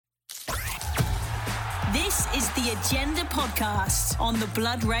This is the Agenda Podcast on the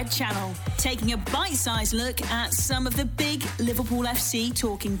Blood Red Channel, taking a bite-sized look at some of the big Liverpool FC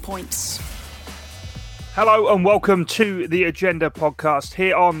talking points. Hello and welcome to the Agenda Podcast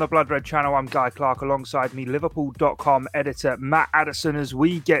here on the Blood Red Channel. I'm Guy Clark, alongside me Liverpool.com editor Matt Addison, as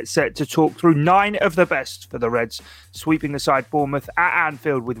we get set to talk through 9 of the best for the Reds, sweeping aside Bournemouth at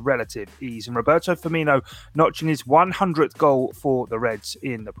Anfield with relative ease, and Roberto Firmino notching his 100th goal for the Reds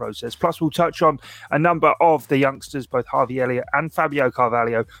in the process. Plus, we'll touch on a number of the youngsters, both Harvey Elliott and Fabio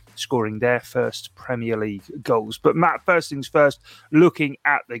Carvalho, scoring their first Premier League goals. But Matt, first things first, looking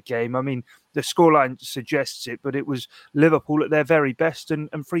at the game, I mean, the scoreline suggests it, but it was Liverpool at their very best and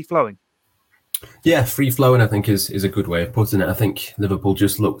free-flowing. Yeah, free-flowing, I think, is a good way of putting it. I think Liverpool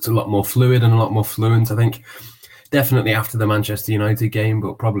just looked a lot more fluid and a lot more fluent. I think definitely after the Manchester United game,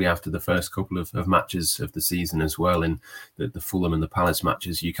 but probably after the first couple of matches of the season as well, in the Fulham and the Palace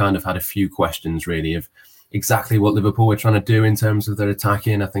matches, you kind of had a few questions, really, of exactly what Liverpool were trying to do in terms of their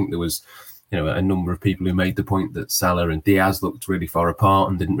attacking. I think there was a number of people who made the point that Salah and Diaz looked really far apart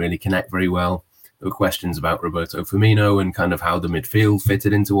and didn't really connect very well. There were questions about Roberto Firmino and kind of how the midfield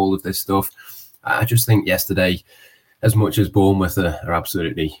fitted into all of this stuff. I just think yesterday, as much as Bournemouth are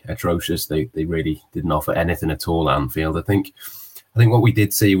absolutely atrocious, they really didn't offer anything at all at Anfield. I think what we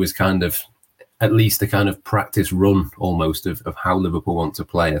did see was kind of at least a kind of practice run almost of how Liverpool want to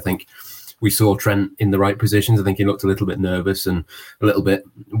play. I think we saw Trent in the right positions. I think he looked a little bit nervous and a little bit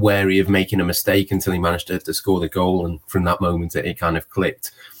wary of making a mistake until he managed to score the goal. And from that moment, it kind of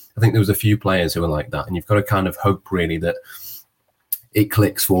clicked. I think there was a few players who were like that. And you've got to kind of hope, really, that it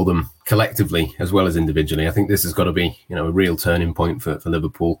clicks for them collectively as well as individually. I think this has got to be, a real turning point for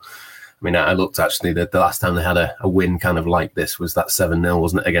Liverpool. I mean, I looked actually that the last time they had a win kind of like this was that 7-0,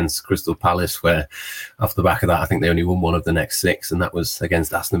 wasn't it, against Crystal Palace, where off the back of that, I think they only won one of the next 6, and that was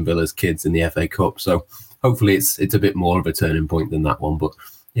against Aston Villa's kids in the FA Cup. So hopefully it's a bit more of a turning point than that one. But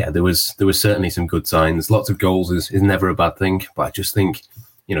yeah, there was certainly some good signs. Lots of goals is never a bad thing, but I just think,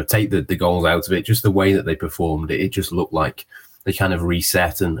 take the goals out of it, just the way that they performed, it just looked like they kind of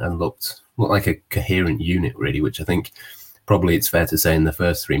reset and looked like a coherent unit, really, which I think probably it's fair to say in the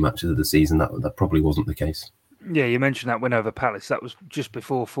first 3 matches of the season that probably wasn't the case. Yeah, you mentioned that win over Palace. That was just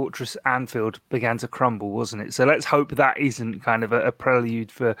before Fortress Anfield began to crumble, wasn't it? So let's hope that isn't kind of a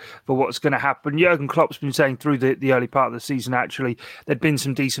prelude for what's going to happen. Jurgen Klopp's been saying through the early part of the season, actually, there'd been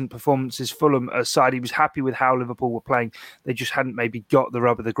some decent performances. Fulham aside, he was happy with how Liverpool were playing. They just hadn't maybe got the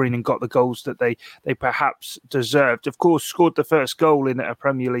rub of the green and got the goals that they perhaps deserved. Of course, scored the first goal in a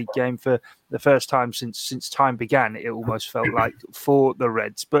Premier League game for the first time since time began, it almost felt like, for the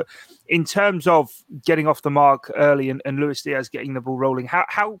Reds. But in terms of getting off the mark early and Luis Diaz getting the ball rolling,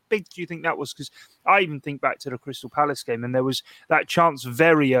 how big do you think that was? Because I even think back to the Crystal Palace game, and there was that chance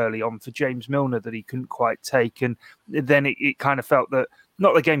very early on for James Milner that he couldn't quite take, and then it kind of felt that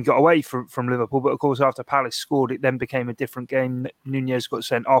not the game got away from Liverpool, but of course after Palace scored, it then became a different game. Nunez got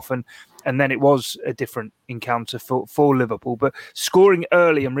sent off, and then it was a different encounter for Liverpool. But scoring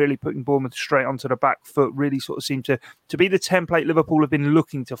early and really putting Bournemouth straight onto the back foot really sort of seemed to be the template Liverpool have been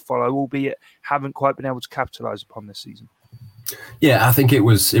looking to follow, albeit haven't quite been able to capitalise upon this season. Yeah, I think it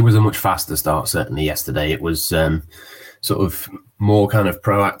was a much faster start, certainly yesterday. It was sort of more kind of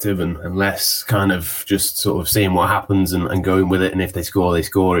proactive and less kind of just sort of seeing what happens and going with it. And if they score, they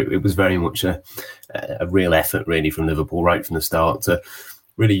score. It was very much a real effort, really, from Liverpool right from the start to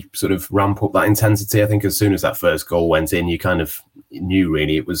really sort of ramp up that intensity. I think as soon as that first goal went in, you kind of knew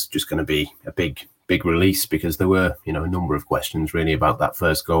really it was just going to be a big release, because there were, a number of questions really about that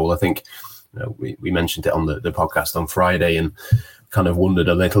first goal. I think we mentioned it on the podcast on Friday and kind of wondered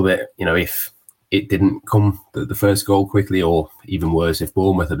a little bit, if it didn't come the first goal quickly, or even worse, if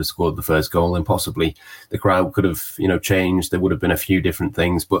Bournemouth had scored the first goal, then possibly the crowd could have, changed. There would have been a few different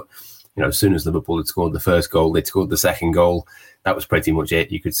things. But, as soon as Liverpool had scored the first goal, they'd scored the second goal. That was pretty much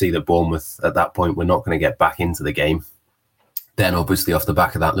it. You could see that Bournemouth at that point were not going to get back into the game. Then obviously off the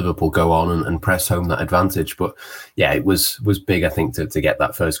back of that, Liverpool go on and press home that advantage. But yeah, it was big, I think, to get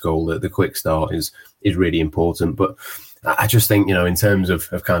that first goal. The quick start is really important. But I just think, in terms of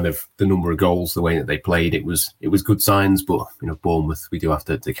kind of the number of goals, the way that they played, it was good signs. But, Bournemouth, we do have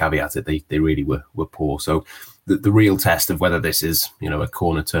to caveat it. They really were poor. So the real test of whether this is, a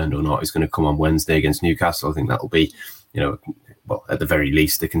corner turned or not is going to come on Wednesday against Newcastle. I think that'll be, well, at the very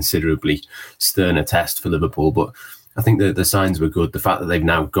least, a considerably sterner test for Liverpool. But I think the signs were good. The fact that they've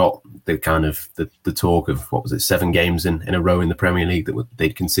now got the kind of the talk of, 7 games in a row in the Premier League that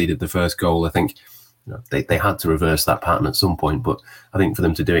they'd conceded the first goal. I think they had to reverse that pattern at some point. But I think for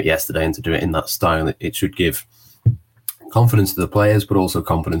them to do it yesterday and to do it in that style, it should give confidence to the players, but also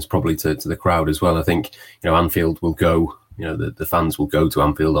confidence probably to the crowd as well. I think, Anfield will go, the fans will go to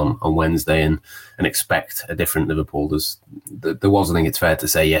Anfield on Wednesday and expect a different Liverpool. There was, I think it's fair to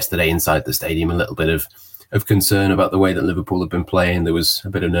say, yesterday inside the stadium, a little bit of concern about the way that Liverpool have been playing. There was a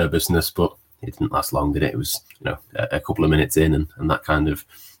bit of nervousness, but it didn't last long, did it? It was, a couple of minutes in and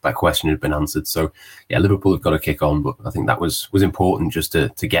that question had been answered. So yeah, Liverpool have got to kick on, but I think that was important just to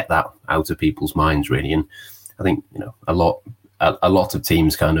get that out of people's minds, really. And I think, a lot of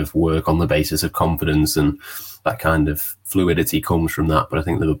teams kind of work on the basis of confidence, and that kind of fluidity comes from that. But I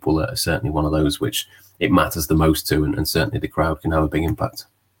think Liverpool are certainly one of those which it matters the most to, and certainly the crowd can have a big impact.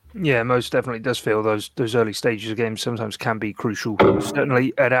 Yeah, most definitely does feel those early stages of games sometimes can be crucial,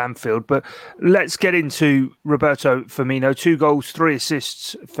 certainly at Anfield. But let's get into Roberto Firmino. 2 goals, 3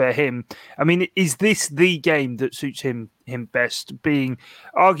 assists for him. I mean, is this the game that suits him best? Being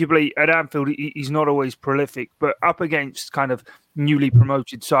arguably at Anfield, he's not always prolific, but up against kind of newly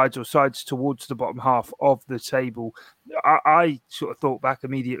promoted sides or sides towards the bottom half of the table, I sort of thought back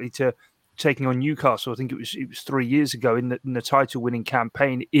immediately to taking on Newcastle. I think it was 3 years ago in the title-winning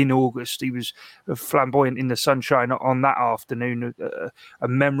campaign in August. He was flamboyant in the sunshine on that afternoon. A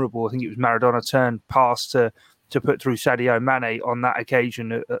memorable, I think it was Maradona turn pass to put through Sadio Mane on that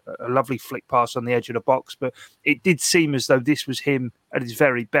occasion. A lovely flick pass on the edge of the box. But it did seem as though this was him at his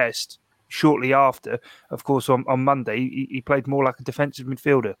very best. Shortly after, of course, on Monday, he played more like a defensive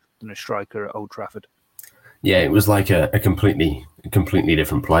midfielder than a striker at Old Trafford. Yeah, it was like a completely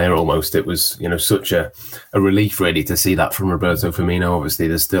different player almost. It was, such a relief really to see that from Roberto Firmino. Obviously,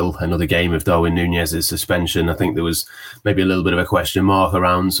 there's still another game of Darwin Núñez's suspension. I think there was maybe a little bit of a question mark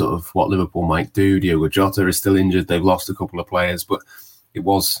around sort of what Liverpool might do. Diogo Jota is still injured. They've lost a couple of players, but it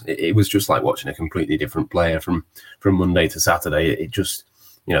was just like watching a completely different player from Monday to Saturday. It just,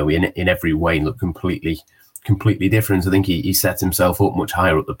 in every way looked completely different. I think he set himself up much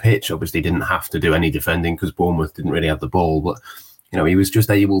higher up the pitch. Obviously didn't have to do any defending because Bournemouth didn't really have the ball, but he was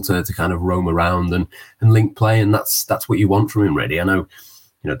just able to kind of roam around and link play, and that's what you want from him, really. I know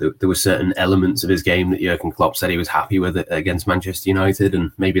there were certain elements of his game that Jurgen Klopp said he was happy with it against Manchester United,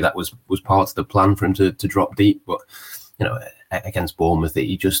 and maybe that was part of the plan for him to drop deep, but against Bournemouth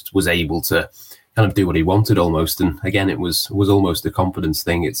he just was able to kind of do what he wanted almost. And again, it was almost a confidence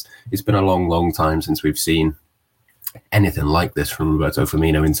thing. It's been a long time since we've seen anything like this from Roberto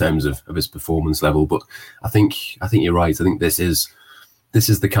Firmino in terms of his performance level. But I think you're right. I think this is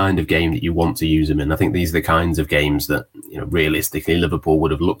the kind of game that you want to use him in. I think these are the kinds of games that, realistically Liverpool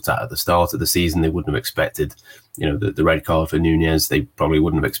would have looked at the start of the season. They wouldn't have expected, the red card for Núñez. They probably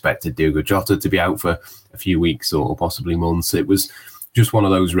wouldn't have expected Diogo Jota to be out for a few weeks or possibly months. It was just one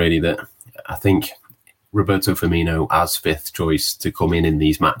of those really that I think Roberto Firmino as 5th choice to come in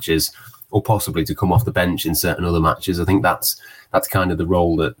these matches, or possibly to come off the bench in certain other matches. I think that's kind of the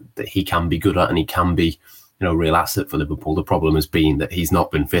role that he can be good at, and he can be, a real asset for Liverpool. The problem has been that he's not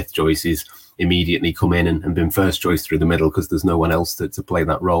been 5th choice. He's immediately come in and been 1st choice through the middle because there's no one else to play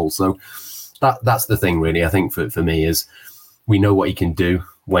that role. So that's the thing really. I think for me is we know what he can do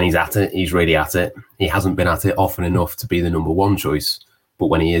when he's at it. He's really at it. He hasn't been at it often enough to be the number 1 choice. But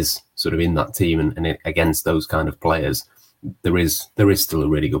when he is sort of in that team and against those kind of players, there is still a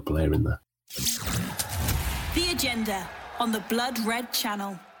really good player in there. The Agenda on the Blood Red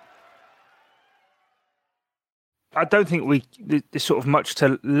Channel. I don't think there's sort of much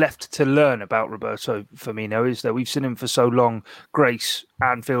left to learn about Roberto Firmino, is there? We've seen him for so long grace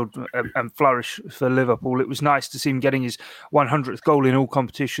Anfield and flourish for Liverpool. It was nice to see him getting his 100th goal in all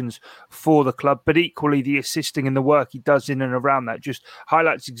competitions for the club, but equally the assisting and the work he does in and around that just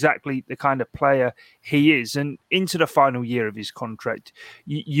highlights exactly the kind of player he is. And into the final year of his contract,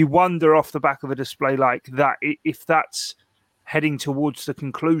 you wonder off the back of a display like that if that's heading towards the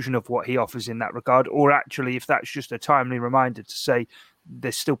conclusion of what he offers in that regard, or actually if that's just a timely reminder to say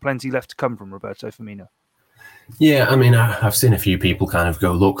there's still plenty left to come from Roberto Firmino. Yeah, I mean, I've seen a few people kind of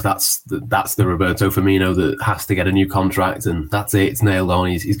go, look, that's the Roberto Firmino that has to get a new contract, and that's it, it's nailed on.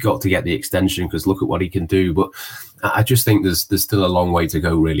 He's got to get the extension because look at what he can do. But I just think there's still a long way to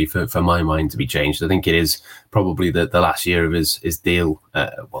go, really, for my mind to be changed. I think it is probably the last year of his deal.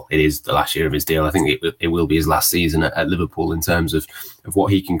 Well, it is the last year of his deal. I think it will be his last season at Liverpool in terms of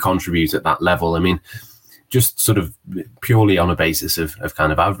what he can contribute at that level. I mean, just sort of purely on a basis of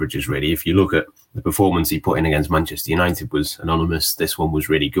kind of averages, really. If you look at the performance he put in against Manchester United was anonymous. This one was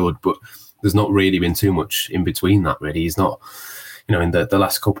really good, but there's not really been too much in between that, really. He's not, in the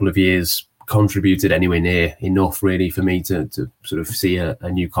last couple of years, contributed anywhere near enough, really, for me to sort of see a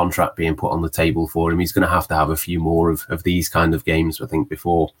new contract being put on the table for him. He's going to have a few more of these kind of games, I think,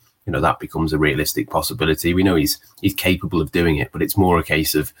 before that becomes a realistic possibility. We know he's capable of doing it, but it's more a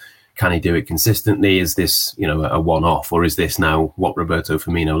case of, can he do it consistently? Is this, a one-off, or is this now what Roberto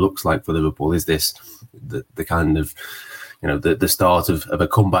Firmino looks like for Liverpool? Is this the kind of, the start of a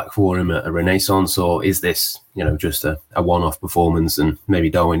comeback for him, a renaissance, or is this, just a one-off performance, and maybe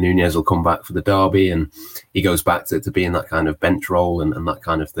Darwin Núñez will come back for the derby and he goes back to being that kind of bench role and that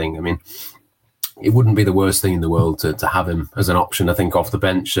kind of thing. I mean, it wouldn't be the worst thing in the world to have him as an option. I think off the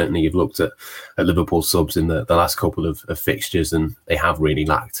bench, certainly you've looked at Liverpool subs in the last couple of fixtures, and they have really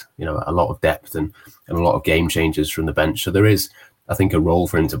lacked, a lot of depth and a lot of game changers from the bench. So there is, I think, a role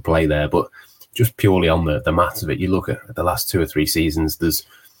for him to play there. But just purely on the maths of it, you look at the last 2 or 3 seasons,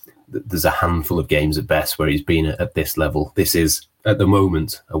 there's a handful of games at best where he's been at this level. This is, at the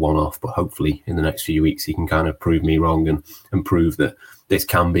moment, a one-off, but hopefully in the next few weeks he can kind of prove me wrong and prove that this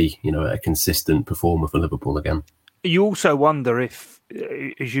can be, a consistent performer for Liverpool again. You also wonder if,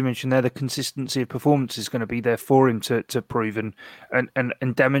 as you mentioned there, the consistency of performance is going to be there for him to prove and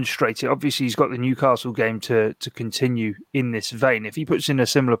demonstrate it. Obviously, he's got the Newcastle game to continue in this vein. If he puts in a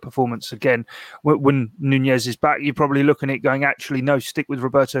similar performance again, when Núñez is back, you're probably looking at going, actually, no, stick with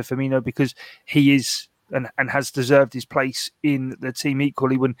Roberto Firmino, because he is and has deserved his place in the team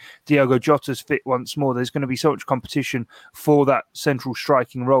equally. When Diogo Jota's fit once more, there's going to be so much competition for that central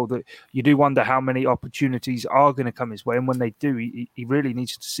striking role that you do wonder how many opportunities are going to come his way. And when they do, he really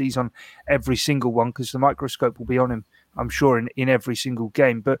needs to seize on every single one, because the microscope will be on him, I'm sure, in every single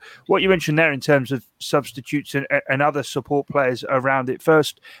game. But what you mentioned there in terms of substitutes and other support players around it,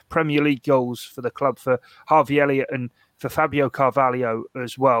 first Premier League goals for the club for Harvey Elliott and for Fabio Carvalho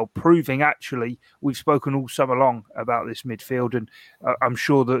as well, proving actually we've spoken all summer long about this midfield, and I'm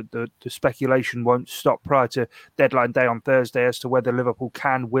sure that the speculation won't stop prior to deadline day on Thursday as to whether Liverpool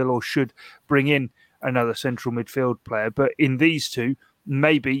can, will or should bring in another central midfield player. But in these two,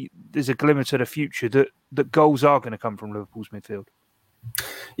 maybe there's a glimmer to the future that goals are going to come from Liverpool's midfield.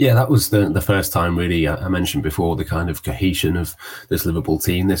 Yeah, that was the first time, really. I mentioned before the kind of cohesion of this Liverpool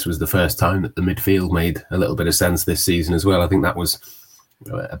team. This was the first time that the midfield made a little bit of sense this season as well. I think that was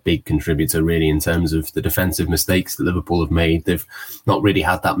a big contributor, really, in terms of the defensive mistakes that Liverpool have made. They've not really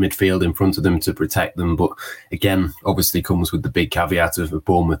had that midfield in front of them to protect them. But again, obviously comes with the big caveat of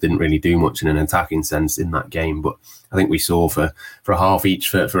Bournemouth didn't really do much in an attacking sense in that game. But I think we saw for a half each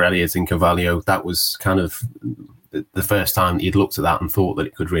for Elliott and Carvalho, that was kind of the first time that you'd looked at that and thought that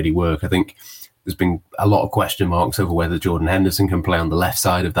it could really work. I think there's been a lot of question marks over whether Jordan Henderson can play on the left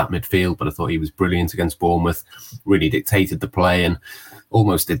side of that midfield, but I thought he was brilliant against Bournemouth, really dictated the play and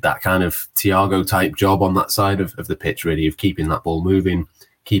almost did that kind of Thiago type job on that side of the pitch, really, of keeping that ball moving,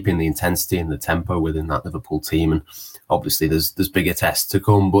 keeping the intensity and the tempo within that Liverpool team. And obviously there's bigger tests to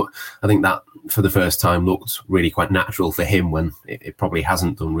come, but I think that for the first time looked really quite natural for him, when it probably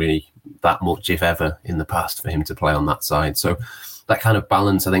hasn't done really that much, if ever, in the past for him to play on that side. So that kind of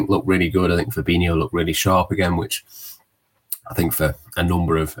balance, I think, looked really good. I think Fabinho looked really sharp again, which I think for a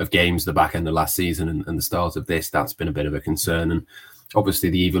number of games, the back end of last season and the start of this, that's been a bit of a concern. And obviously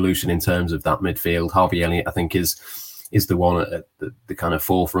the evolution in terms of that midfield, Harvey Elliott, I think, is the one at the kind of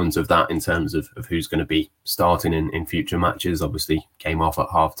forefront of that in terms of who's going to be starting in future matches. Obviously came off at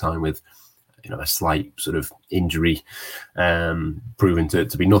half-time with a slight sort of injury, proven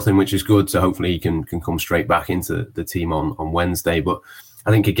to be nothing, which is good. So hopefully he can come straight back into the team on Wednesday. But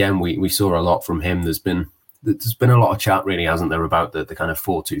I think, again, we saw a lot from him. There's been a lot of chat, really, hasn't there, about the kind of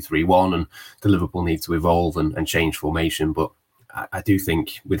 4-2-3-1 and the Liverpool need to evolve and change formation. But I do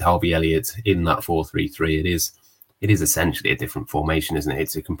think with Harvey Elliott in that 4-3-3, it is essentially a different formation, isn't it?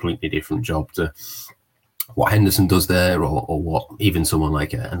 It's a completely different job to what Henderson does there, or what even someone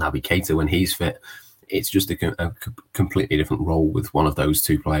like a Naby Keita when he's fit. It's just a completely different role with one of those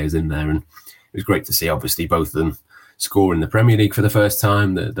two players in there. And it was great to see, obviously, both of them score in the Premier League for the first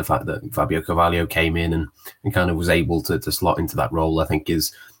time. The fact that Fabio Carvalho came in and kind of was able to slot into that role, I think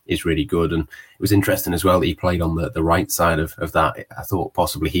is really good. And it was interesting as well that he played on the right side of that. I thought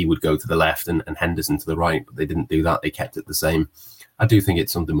possibly he would go to the left and Henderson to the right, but they didn't do that. They kept it the same. I do think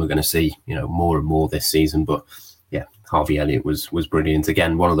it's something we're going to see, more and more this season. But yeah, Harvey Elliott was brilliant.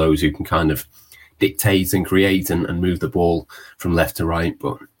 Again, one of those who can kind of dictate and create and move the ball from left to right,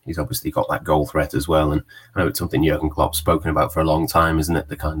 but he's obviously got that goal threat as well. And I know it's something Jurgen Klopp's spoken about for a long time, isn't it?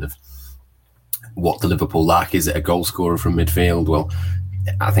 The kind of what the Liverpool lack. Is it a goal scorer from midfield? Well,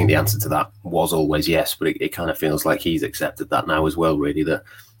 I think the answer to that was always yes, but it kind of feels like he's accepted that now as well, really, that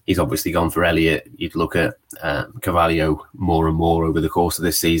he's obviously gone for Elliott. You'd look at Carvalho more and more over the course of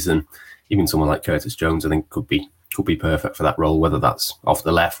this season. Even someone like Curtis Jones, I think, could be perfect for that role, whether that's off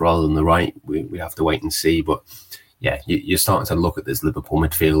the left rather than the right. We have to wait and see. But you're starting to look at this Liverpool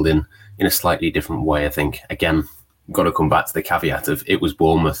midfield in a slightly different way. I think, again, got to come back to the caveat of it was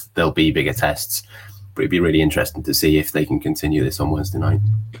Bournemouth, there'll be bigger tests. But it'd be really interesting to see if they can continue this on Wednesday night.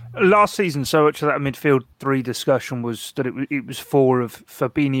 Last season, so much of that midfield three discussion was that it was four of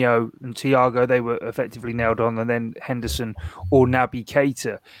Fabinho and Thiago. They were effectively nailed on, and then Henderson or Naby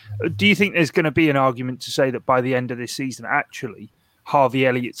Keita. Do you think there's going to be an argument to say that by the end of this season, actually, Harvey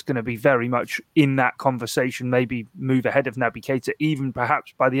Elliott's going to be very much in that conversation, maybe move ahead of Naby Keita, even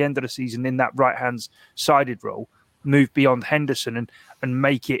perhaps by the end of the season in that right-hand sided role, move beyond Henderson and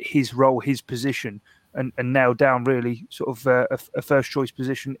make it his role, his position, and nail down really sort of a first choice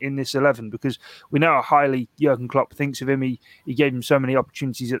position in this 11, because we know how highly Jurgen Klopp thinks of him. He gave him so many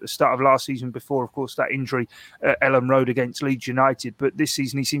opportunities at the start of last season before, of course, that injury at Ellen Road against Leeds United. But this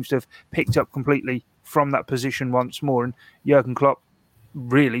season he seems to have picked up completely from that position once more, and Jurgen Klopp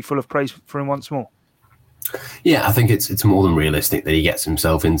really full of praise for him once more. Yeah, I think it's more than realistic that he gets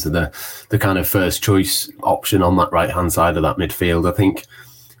himself into the kind of first choice option on that right-hand side of that midfield. I think,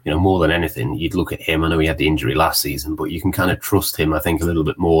 more than anything, you'd look at him. I know he had the injury last season, but you can kind of trust him, I think, a little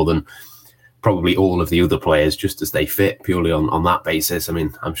bit more than probably all of the other players just to stay fit purely on that basis. I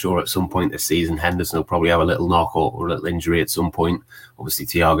mean, I'm sure at some point this season, Henderson will probably have a little knock or a little injury at some point. Obviously,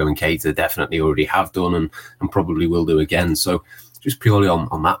 Thiago and Keita definitely already have done and probably will do again. So just purely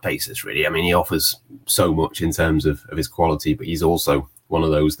on that basis, really. I mean, he offers so much in terms of his quality, but he's also one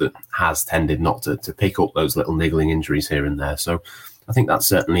of those that has tended not to pick up those little niggling injuries here and there. So I think that's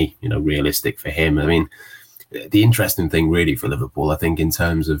certainly, realistic for him. I mean, the interesting thing really for Liverpool, I think, in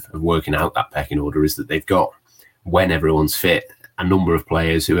terms of working out that pecking order is that they've got, when everyone's fit, a number of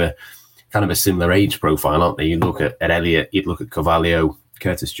players who are kind of a similar age profile, aren't they? You look at Elliott, you'd look at Carvalho,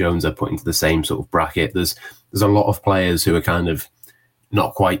 Curtis Jones are put into the same sort of bracket. There's a lot of players who are kind of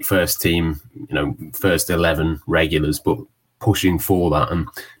not quite first team, first 11 regulars, but pushing for that, and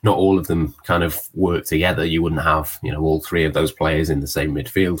not all of them kind of work together. You wouldn't have, all three of those players in the same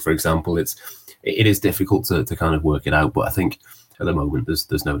midfield, for example. It is difficult to kind of work it out, but I think at the moment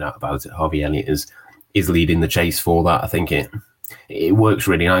there's no doubt about it. Harvey Elliott is leading the chase for that. I think it works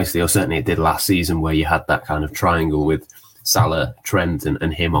really nicely, or certainly it did last season, where you had that kind of triangle with Salah, Trent,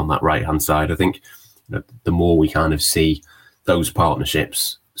 and him on that right hand side. I think the more we kind of see those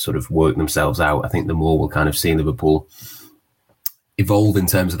partnerships sort of work themselves out, I think the more we'll kind of see Liverpool evolve in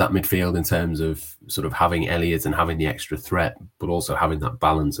terms of that midfield, in terms of sort of having Elliott and having the extra threat, but also having that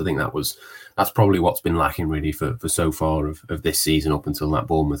balance. I think that's probably what's been lacking really for so far of this season up until that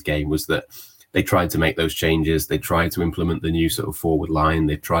Bournemouth game, was that they tried to make those changes. They tried to implement the new sort of forward line.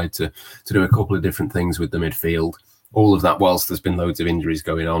 They tried to do a couple of different things with the midfield. All of that whilst there's been loads of injuries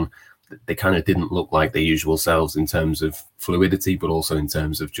going on. They kind of didn't look like their usual selves in terms of fluidity, but also in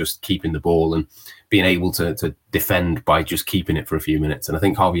terms of just keeping the ball and being able to defend by just keeping it for a few minutes. And I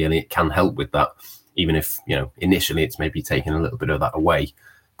think Harvey Elliott can help with that, even if, initially it's maybe taking a little bit of that away.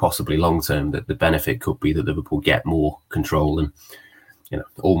 Possibly long term, that the benefit could be that Liverpool get more control and,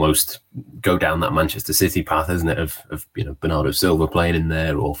 almost go down that Manchester City path, isn't it? Of Bernardo Silva playing in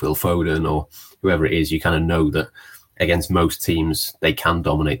there, or Phil Foden, or whoever it is. You kind of know that against most teams, they can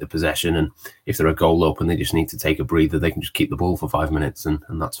dominate the possession. And if they're a goal up and they just need to take a breather, they can just keep the ball for 5 minutes and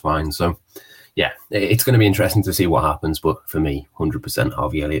that's fine. So, yeah, it's going to be interesting to see what happens. But for me, 100%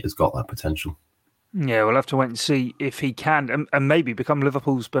 Harvey Elliott has got that potential. Yeah, we'll have to wait and see if he can and maybe become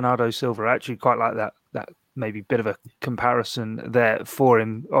Liverpool's Bernardo Silva. I actually quite like that maybe bit of a comparison there for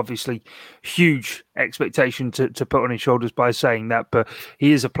him. Obviously, huge expectation to put on his shoulders by saying that, but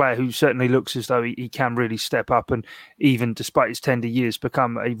he is a player who certainly looks as though he can really step up and even despite his tender years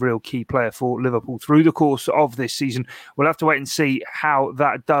become a real key player for Liverpool through the course of this season. We'll have to wait and see how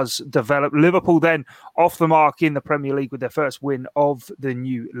that does develop. Liverpool then off the mark in the Premier League with their first win of the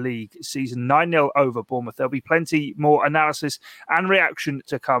new league season, 9-0 over Bournemouth. There'll be plenty more analysis and reaction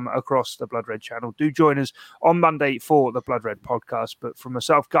to come across the Blood Red channel. Do join us on Monday for the Blood Red podcast. But from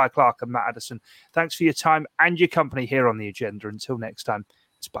myself, Guy Clark, and Matt Addison, thanks for your time and your company here on The Agenda. Until next time,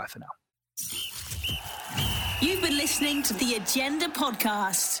 it's bye for now. You've been listening to The Agenda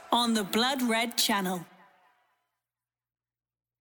podcast on the Blood Red channel.